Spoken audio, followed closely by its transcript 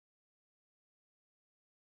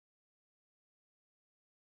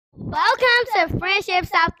Welcome to Friendship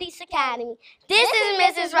Southeast Academy. This is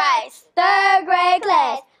Mrs. Wright's third grade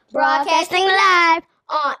class, broadcasting live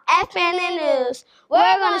on FNN News.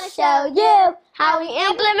 We're going to show you how we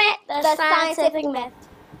implement the scientific method.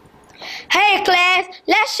 Hey class,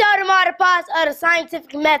 let's show them all the parts of the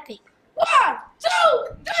scientific method. 1, 2,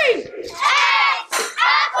 3. X,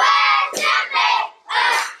 a question, make a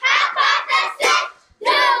hypothesis,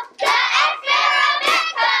 do the experiment,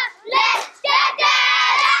 collect the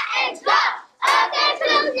data, and draw a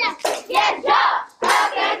conclusion. Yes, draw a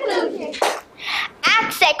conclusion.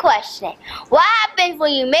 Ask a question. What happens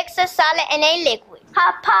when you mix a solid and a liquid?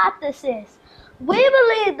 Hypothesis. We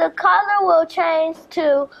believe the color will change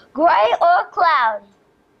to gray or cloudy.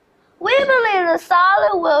 We believe the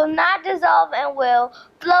solid will not dissolve and will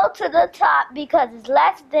float to the top because it's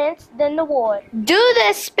less dense than the water. Do the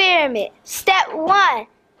experiment. Step 1.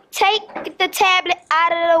 Take the tablet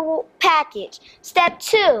out of the package. Step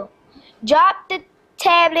 2. Drop the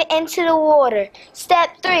tablet into the water.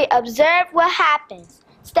 Step 3. Observe what happens.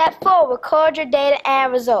 Step 4. Record your data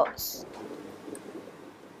and results.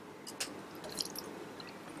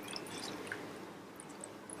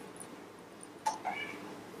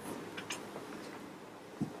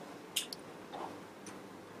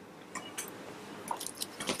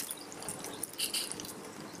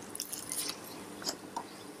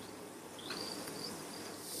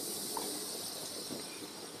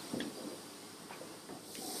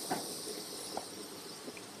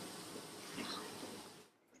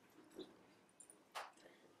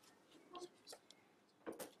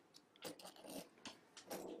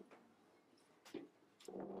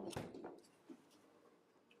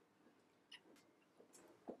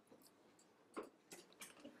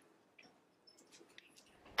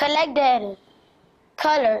 Collect data.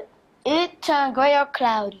 Color. It turned gray or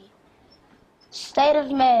cloudy. State of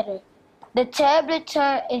matter. The tablet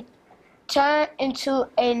turned into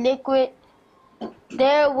a liquid.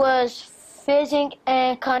 There was fizzing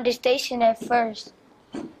and condensation at first.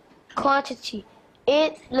 Quantity.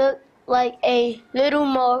 It looked like a little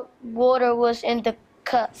more water was in the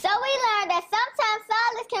cup. So we learned that sometimes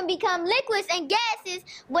solids can become liquids and gases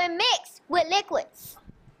when mixed with liquids.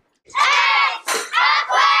 X, a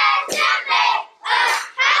question.